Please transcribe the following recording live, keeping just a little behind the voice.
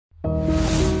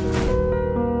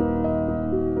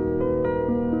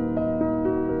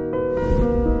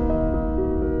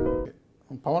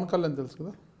కళ్యాణ్ తెలుసు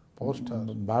కదా, power star,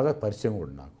 బాగా పరిచయం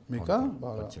కూడా నాకు. మీకు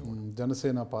బాగా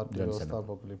జనసేన పార్టీ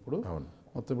వ్యవస్థాపకులు. ఇప్పుడు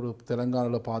మొత్తం ఇప్పుడు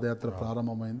తెలంగాణలో పాదయాత్ర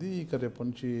ప్రారంభమైంది. ఇక రేపు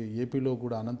నుంచి ఏపీలో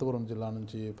కూడా అనంతపురం జిల్లా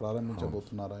నుంచి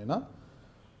ప్రారంభించబోతున్నారు ఆయన.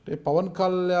 అంటే పవన్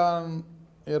కళ్యాణ్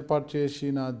ఏర్పాటు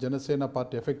చేసిన జనసేన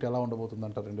పార్టీ ఎఫెక్ట్ ఎలా ఉండబోతుంది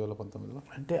అంటారు 2019లో?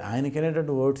 అంటే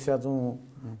ఆయనకైనటువంటి ఓటు శాతం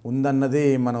ఉందన్నది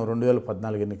మనం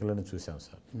 2014 ఎన్నికలను చూసాం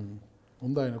సార్.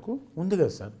 ఉందా ఆయనకు? ఉంది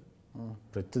కదా సార్,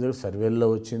 ప్రతి దగ్గర సర్వేల్లో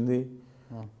వచ్చింది.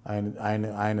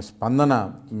 ఆయన స్పందన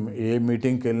ఏ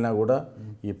మీటింగ్కి వెళ్ళినా కూడా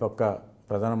ఈ పక్క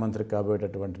ప్రధానమంత్రి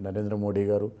కాబోయేటటువంటి నరేంద్ర మోడీ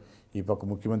గారు, ఈ పక్క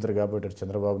ముఖ్యమంత్రి కాబోయేటటువంటి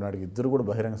చంద్రబాబు నాయుడు ఇద్దరు కూడా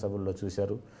బహిరంగ సభల్లో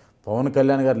చూశారు. పవన్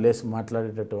కళ్యాణ్ గారు లేచి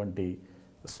మాట్లాడేటటువంటి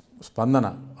స్పందన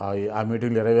ఆ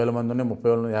మీటింగ్లో 20,000 మంది ఉన్నాయి,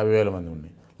 30,000, 50,000 మంది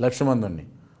ఉన్నాయి, 1,00,000 మంది ఉన్నాయి.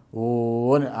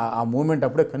 అని ఆ మూమెంట్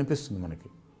అప్పుడే కనిపిస్తుంది మనకి.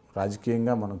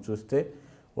 రాజకీయంగా మనం చూస్తే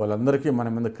వాళ్ళందరికీ మన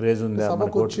మీద క్రేజ్ ఉంది.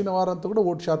 వచ్చిన వారంతా కూడా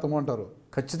ఓటు శాతం అంటారు.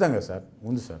 ఖచ్చితంగా సార్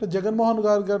ఉంది సార్. జగన్మోహన్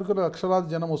గారు కూడా లక్షలాది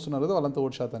జనం వస్తున్నారు కదా, వాళ్ళంతా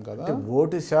ఓటు శాతం కదా.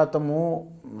 ఓటు శాతము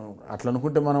అట్లా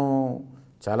అనుకుంటే మనం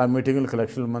చాలా మీటింగులకు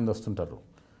లక్షల మంది వస్తుంటారు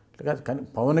కాదు. కానీ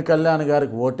పవన్ కళ్యాణ్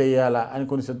గారికి ఓటేయాలా అని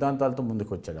కొన్ని సిద్ధాంతాలతో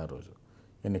ముందుకు వచ్చాడు ఆ రోజు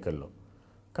ఎన్నికల్లో.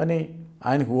 కానీ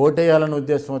ఆయనకు ఓటేయాలనే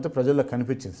ఉద్దేశం అయితే ప్రజల్లో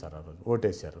కనిపించింది సార్. ఆ రోజు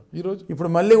ఓటేశారు. ఈరోజు ఇప్పుడు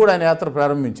మళ్ళీ కూడా ఆయన యాత్ర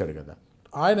ప్రారంభించాడు కదా.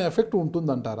 ఆయన ఎఫెక్ట్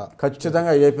ఉంటుందంటారా?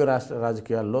 ఖచ్చితంగా ఏపీ రాష్ట్ర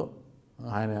రాజకీయాల్లో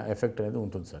ఆయన ఎఫెక్ట్ అనేది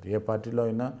ఉంటుంది సార్. ఏ పార్టీలో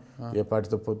అయినా, ఏ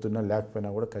పార్టీతో పోతున్నా లేకపోయినా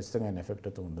కూడా ఖచ్చితంగా ఆయన ఎఫెక్ట్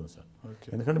అయితే ఉంటుంది సార్.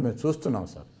 ఎందుకంటే మేము చూస్తున్నాం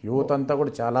సార్, యువత అంతా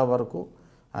కూడా చాలా వరకు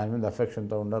ఆయన మీద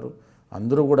అఫెక్షన్తో ఉన్నారు.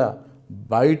 అందరూ కూడా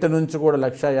బయట నుంచి కూడా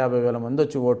 150,000 మంది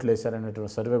వచ్చి ఓట్లు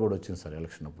వేశారనేటువంటి సర్వే కూడా వచ్చింది సార్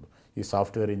ఎలక్షన్ అప్పుడు. ఈ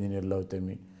సాఫ్ట్వేర్ ఇంజనీర్లు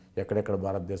అవుతాయి, ఎక్కడెక్కడ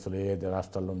భారతదేశంలో ఏ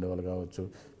రాష్ట్రాల్లో ఉండేవాళ్ళు కావచ్చు,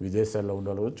 విదేశాల్లో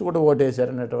ఉండేవాళ్ళు వచ్చి కూడా ఓటు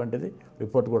వేశారనేటువంటిది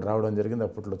రిపోర్ట్ కూడా రావడం జరిగింది.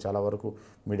 అప్పట్లో చాలా వరకు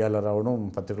మీడియాలో రావడం,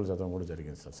 పత్రికలు చదవడం కూడా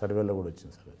జరిగింది సార్. సర్వేలో కూడా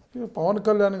వచ్చింది సార్. పవన్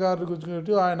కళ్యాణ్ గారి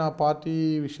గురించి ఆయన పార్టీ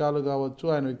విషయాలు కావచ్చు,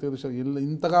 ఆయన వ్యక్తిగత విషయాలు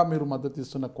ఇంతగా మీరు మద్దతు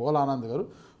ఇస్తున్న కోల ఆనంద్ గారు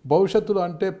భవిష్యత్తులో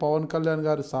అంటే పవన్ కళ్యాణ్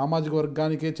గారి సామాజిక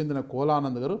వర్గానికే చెందిన కోల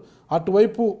ఆనంద్ గారు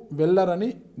అటువైపు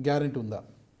వెళ్ళరని గ్యారెంటీ ఉందా?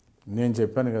 నేను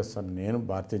చెప్పాను కదా సార్, నేను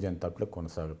భారతీయ జనతా పార్టీలో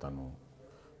కొనసాగుతాను.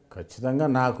 ఖచ్చితంగా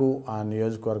నాకు ఆ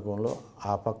నియోజకవర్గంలో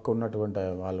ఆ పక్క ఉన్నటువంటి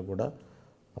వాళ్ళు కూడా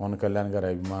పవన్ కళ్యాణ్ గారి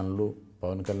అభిమానులు,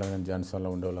 పవన్ కళ్యాణ్ గారి జనసేనలో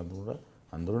ఉండే వాళ్ళందరూ కూడా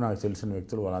అందరూ నాకు తెలిసిన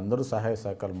వ్యక్తులు, వాళ్ళందరూ సహాయ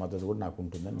సహకార మద్దతు కూడా నాకు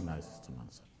ఉంటుందని నేను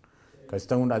ఆశిస్తున్నాను సార్.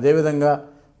 ఖచ్చితంగా ఉండి అదేవిధంగా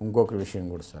ఇంకొక విషయం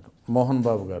కూడా సార్, మోహన్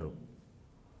బాబు గారు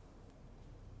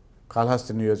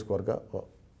కాళహస్తి నియోజకవర్గ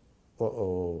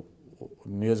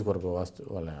వాస్తు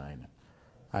వాళ్ళ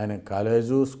ఆయన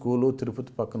కాలేజు స్కూలు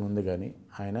తిరుపతి పక్కన ఉంది. కానీ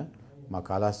ఆయన మా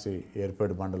కాళహస్తి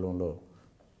ఏర్పేట మండలంలో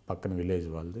పక్కన విలేజ్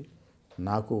వాళ్ళది.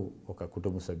 నాకు ఒక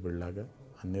కుటుంబ సభ్యుడిలాగా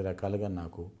అన్ని రకాలుగా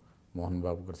నాకు మోహన్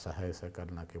బాబు గారి సహాయ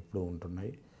సహకారాలు నాకు ఎప్పుడూ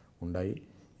ఉన్నాయి.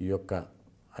 ఈ యొక్క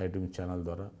iDream ఛానల్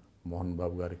ద్వారా మోహన్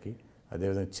బాబు గారికి,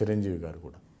 అదేవిధంగా చిరంజీవి గారు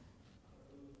కూడా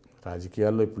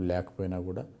రాజకీయాల్లో ఇప్పుడు లేకపోయినా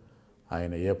కూడా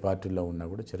ఆయన ఏ పార్టీలో ఉన్నా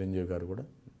కూడా చిరంజీవి గారు కూడా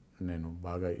నేను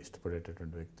బాగా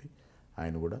ఇష్టపడేటటువంటి వ్యక్తి.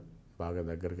 ఆయన కూడా బాగా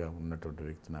దగ్గరగా ఉన్నటువంటి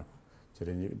వ్యక్తి నాకు.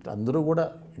 చిరంజీవి అందరూ కూడా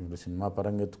ఇప్పుడు సినిమా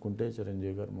పరంగా ఎత్తుకుంటే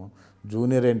చిరంజీవి గారు,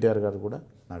 జూనియర్ ఎన్టీఆర్ గారు కూడా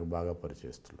నాకు బాగా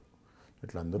పరిచయస్తులు.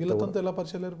 ఇట్లా అందరూ ఎలా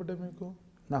పరిచయాలు ఏర్పడ్డాయి మీకు?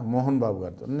 నాకు మోహన్ బాబు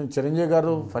గారితో, నేను చిరంజీవి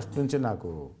గారు ఫస్ట్ నుంచి నాకు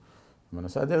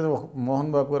మనసు. అదే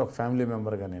మోహన్ బాబు గారు ఒక ఫ్యామిలీ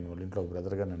మెంబర్గా, నేను వాళ్ళ ఇంట్లో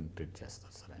బ్రదర్గా నేను ట్రీట్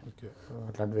చేస్తాను సార్.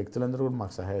 అట్లాంటి వ్యక్తులందరూ కూడా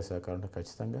మాకు సహాయ సహకారం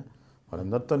ఖచ్చితంగా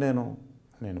వాళ్ళందరితో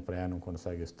నేను ప్రయాణం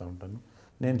కొనసాగిస్తూ ఉంటాను.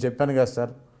 నేను చెప్పాను కదా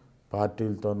సార్,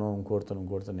 పార్టీలతోనూ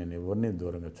ఇంకోటితో నేను ఎవరిని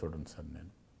దూరంగా చూడను సార్.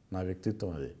 నా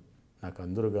వ్యక్తిత్వం అదే. నాకు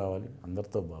అందరూ కావాలి,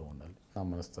 అందరితో బాగుండాలి, నా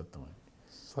మనస్తత్వం అది.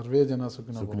 సర్వే జన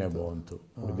సుఖినే భవంతు.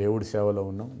 దేవుడి సేవలో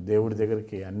ఉన్నాం, దేవుడి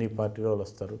దగ్గరికి అన్ని పార్టీల వాళ్ళు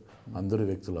వస్తారు, అందరూ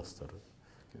వ్యక్తులు వస్తారు.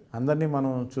 అందరినీ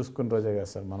మనం చూసుకున్న రోజే కదా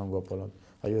సార్ మనం గొప్పలు.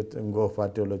 అయ్యో ఇంకో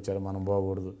పార్టీ వాళ్ళు వచ్చారు మనం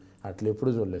బాగకూడదు అట్లా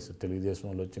ఎప్పుడు చూడలేదు సార్. తెలుగుదేశం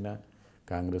వాళ్ళు వచ్చినా,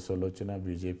 కాంగ్రెస్ వాళ్ళు వచ్చినా,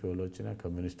 బీజేపీ వాళ్ళు వచ్చినా,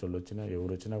 కమ్యూనిస్ట్ వాళ్ళు వచ్చినా,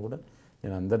 ఎవరు వచ్చినా కూడా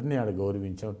నేను అందరినీ ఆడ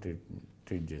గౌరవించాం,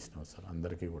 ట్రీట్ చేసినాం సార్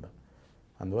అందరికీ కూడా.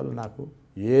 అందువల్ల నాకు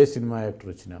ఏ సినిమా యాక్టర్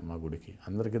వచ్చినా మా గుడికి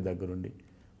అందరికీ దగ్గరుండి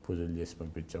పూజలు చేసి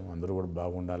పంపించాం. అందరూ కూడా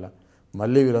బాగుండాలా,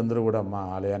 మళ్ళీ వీళ్ళందరూ కూడా మా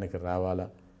ఆలయానికి రావాలా,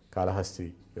 కాళహస్తి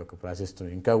యొక్క ప్రాశస్త్యం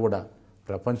ఇంకా కూడా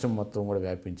ప్రపంచం మొత్తం కూడా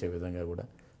వ్యాపించే విధంగా కూడా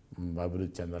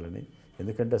అభివృద్ధి చెందాలని.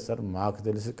 ఎందుకంటే సార్ మాకు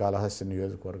తెలిసి కాళహస్తి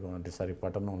నియోజకవర్గం అంటే సార్ ఈ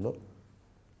పట్టణంలో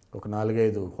ఒక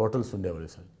 4-5 హోటల్స్ ఉండేవాళ్ళు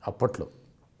సార్ అప్పట్లో.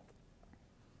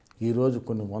 ఈరోజు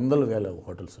కొన్ని 100,000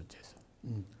 హోటల్స్ వచ్చేసాయి.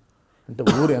 అంటే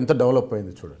ఊరు ఎంత డెవలప్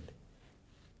అయింది చూడండి.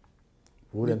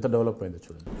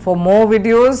 For more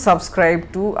videos, subscribe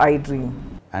to iDream.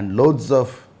 And loads of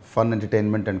fun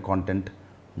entertainment and content,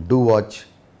 do watch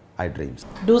iDreams.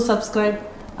 Do subscribe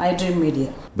iDreamMedia.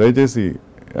 దయచేసి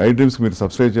iDreams మీరు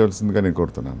సబ్స్క్రైబ్ చేయాల్సిందిగా నేను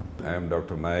కోరుతున్నాను. I am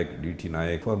Dr. Nayak, DT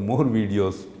Nayak. For more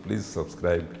videos, please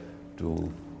subscribe to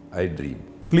iDream.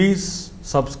 Please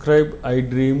subscribe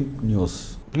iDream News.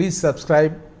 Please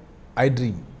subscribe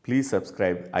iDream. Please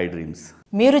subscribe iDreams.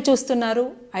 మీరు చూస్తున్నారు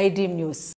iDream news.